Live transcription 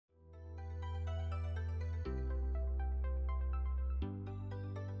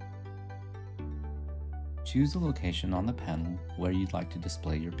Choose a location on the panel where you'd like to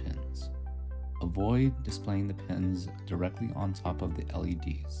display your pins. Avoid displaying the pins directly on top of the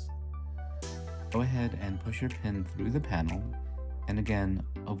LEDs. Go ahead and push your pin through the panel, and again,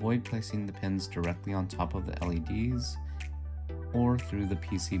 avoid placing the pins directly on top of the LEDs or through the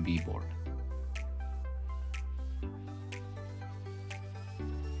PCB board.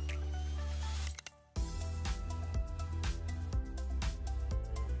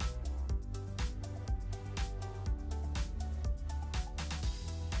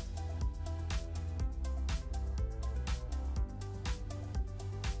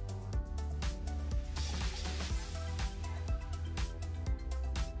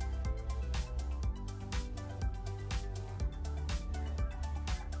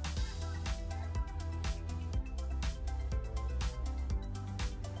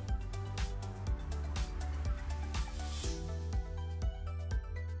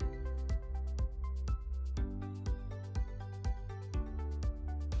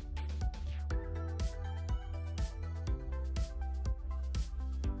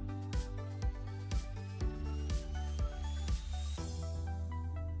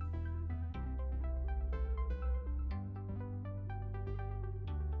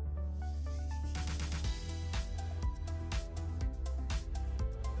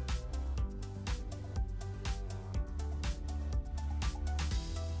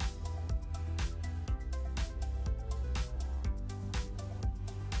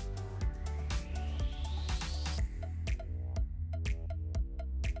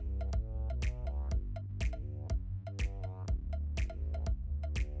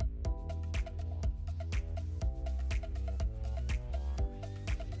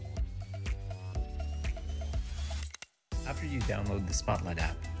 After you download the SPOTLED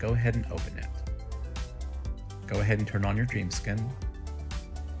app, go ahead and open it. Go ahead and turn on your DreamSkin,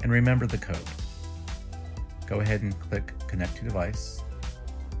 and remember the code. Go ahead and click Connect to Device,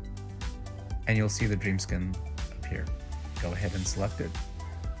 and you'll see the DreamSkin appear. Go ahead and select it.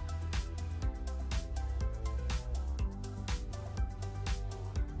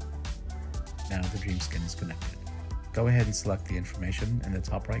 Now the DreamSkin is connected. Go ahead and select the information in the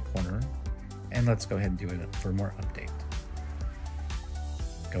top right corner, and let's go ahead and do a firmware update.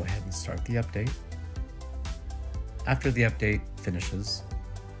 Go ahead and start the update. After the update finishes,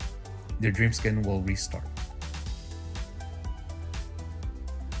 your DreamSkin will restart.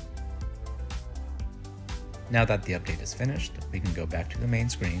 Now that the update is finished, we can go back to the main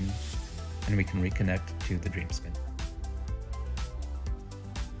screen and we can reconnect to the DreamSkin.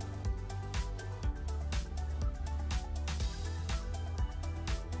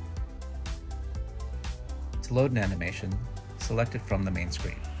 To load an animation, select it from the main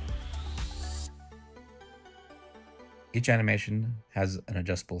screen. Each animation has an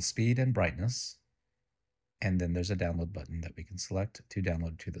adjustable speed and brightness, and then there's a download button that we can select to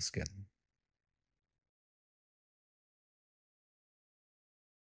download to the skin.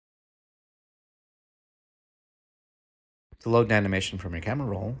 To load an animation from your camera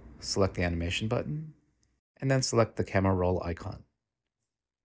roll, select the animation button, and then select the camera roll icon.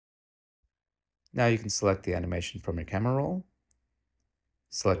 Now you can select the animation from your camera roll,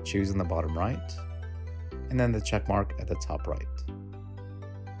 select Choose in the bottom right, and then the check mark at the top right.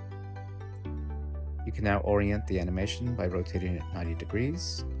 You can now orient the animation by rotating it 90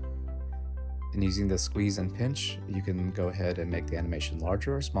 degrees. And using the squeeze and pinch, you can go ahead and make the animation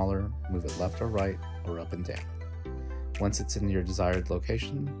larger or smaller, move it left or right, or up and down. Once it's in your desired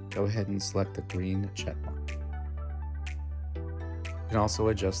location, go ahead and select the green check mark. You can also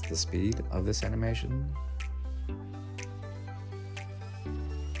adjust the speed of this animation.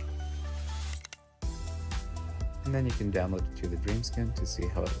 And then you can download it to the DreamSkin to see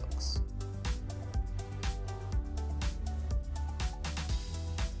how it looks.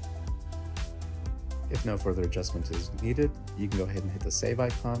 If no further adjustment is needed, you can go ahead and hit the save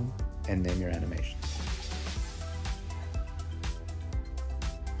icon and name your animation.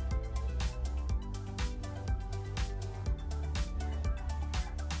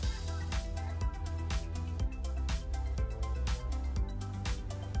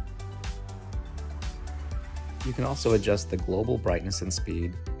 You can also adjust the global brightness and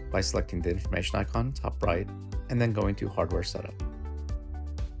speed by selecting the information icon top right and then going to Hardware Setup.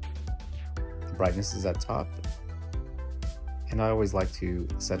 The brightness is at top, and I always like to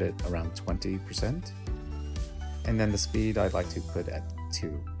set it around 20%, and then the speed I'd like to put at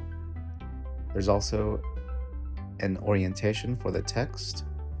 2. There's also an orientation for the text,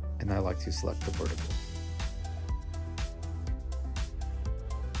 and I like to select the vertical.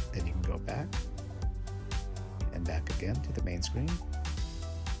 Then you can go back and back again to the main screen.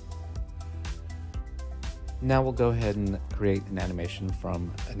 Now we'll go ahead and create an animation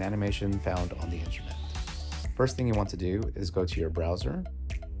from an animation found on the internet. First thing you want to do is go to your browser,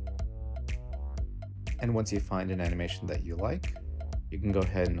 and once you find an animation that you like, you can go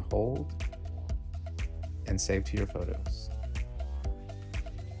ahead and hold and save to your photos.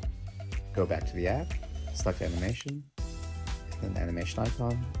 Go back to the app, select animation, and then animation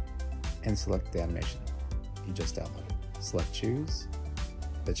icon, and select the animation you just downloaded. Select choose,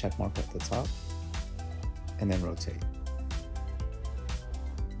 the check mark at the top, and then rotate.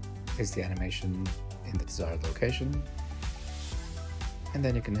 Is the animation in the desired location? And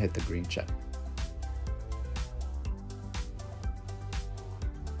then you can hit the green check.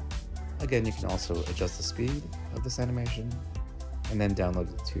 Again, you can also adjust the speed of this animation and then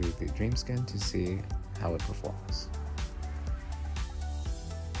download it to the Dreamskin to see how it performs.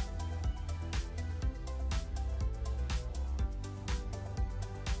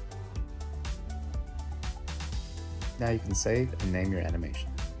 Now you can save and name your animation.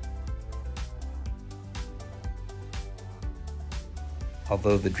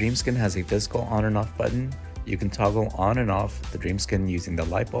 Although the Dreamskin has a physical on and off button, you can toggle on and off the Dreamskin using the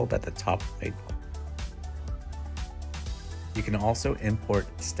light bulb at the top right. You can also import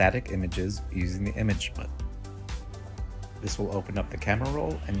static images using the image button. This will open up the camera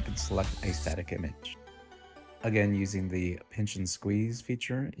roll and you can select a static image. Again, using the pinch and squeeze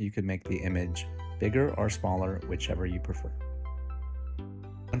feature, you can make the image bigger or smaller, whichever you prefer.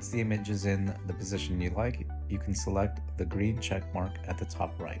 Once the image is in the position you like, you can select the green check mark at the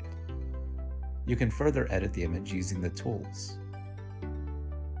top right. You can further edit the image using the tools.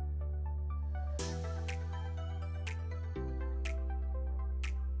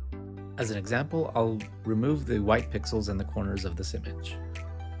 As an example, I'll remove the white pixels in the corners of this image.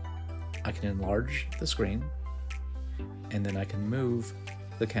 I can enlarge the screen, and then I can move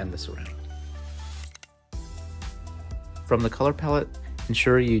the canvas around. From the color palette,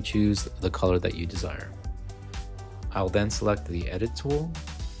 ensure you choose the color that you desire. I'll then select the Edit tool,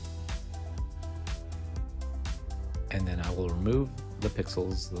 and then I will remove the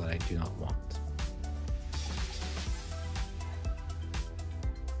pixels that I do not want.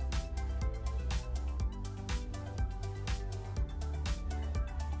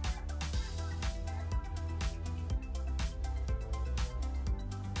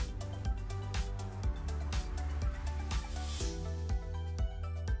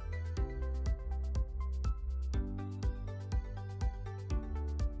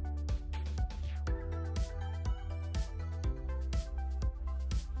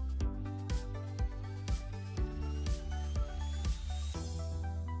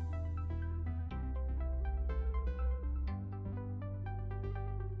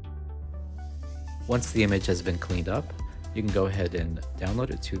 Once the image has been cleaned up, you can go ahead and download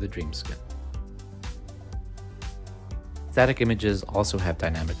it to the Dreamskin. Static images also have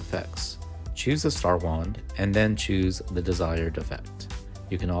dynamic effects. Choose the star wand and then choose the desired effect.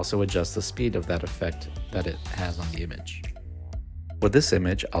 You can also adjust the speed of that effect that it has on the image. With this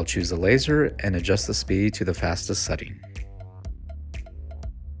image, I'll choose the laser and adjust the speed to the fastest setting.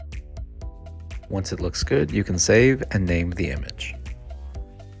 Once it looks good, you can save and name the image.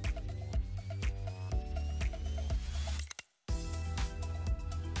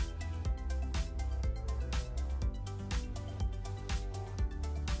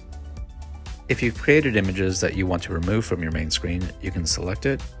 If you've created images that you want to remove from your main screen, you can select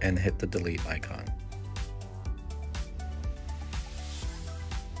it and hit the delete icon.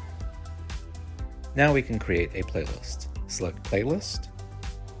 Now we can create a playlist. Select Playlist,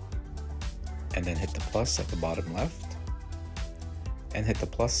 and then hit the plus at the bottom left, and hit the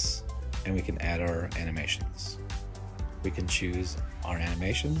plus, and we can add our animations. We can choose our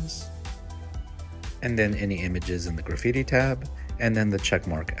animations, and then any images in the graffiti tab, and then the check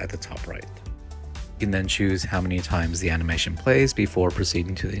mark at the top right. You can then choose how many times the animation plays before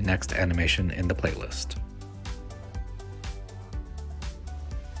proceeding to the next animation in the playlist.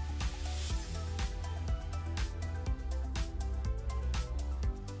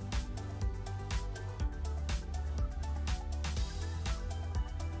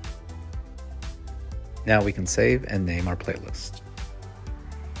 Now we can save and name our playlist.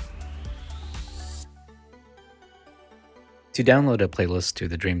 To download a playlist to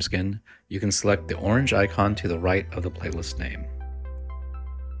the Dreamskin, you can select the orange icon to the right of the playlist name.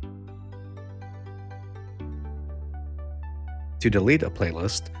 To delete a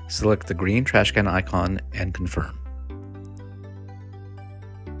playlist, select the green trash can icon and confirm.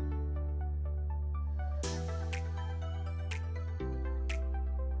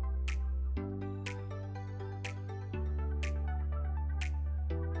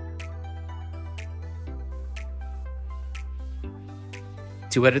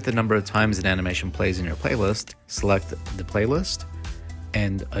 To edit the number of times an animation plays in your playlist, select the playlist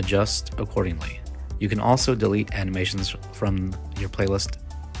and adjust accordingly. You can also delete animations from your playlist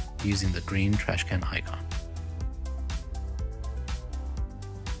using the green trash can icon.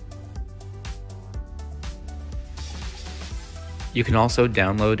 You can also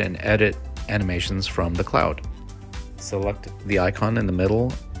download and edit animations from the cloud. Select the icon in the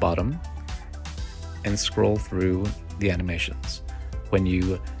middle bottom and scroll through the animations. When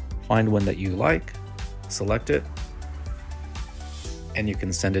you find one that you like, select it, and you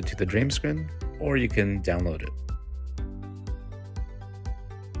can send it to the dream screen or you can download it.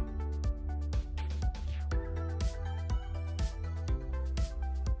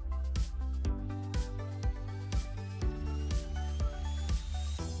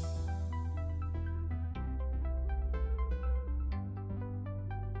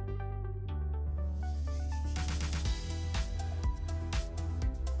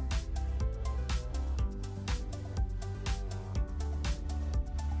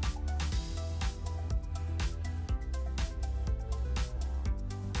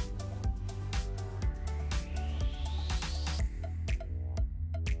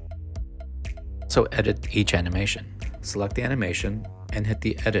 So edit each animation. Select the animation and hit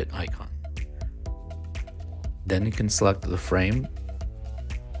the edit icon. Then you can select the frame,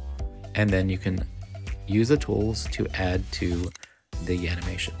 and then you can use the tools to add to the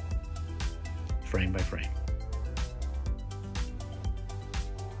animation, frame by frame.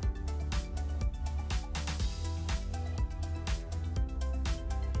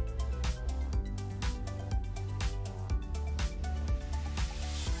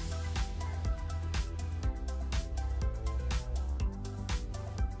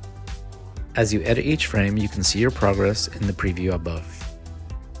 As you edit each frame, you can see your progress in the preview above.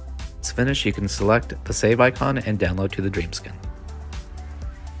 Once finished, you can select the save icon and download to the dream skin.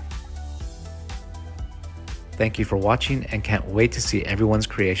 Thank you for watching and can't wait to see everyone's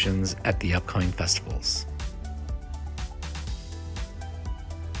creations at the upcoming festivals.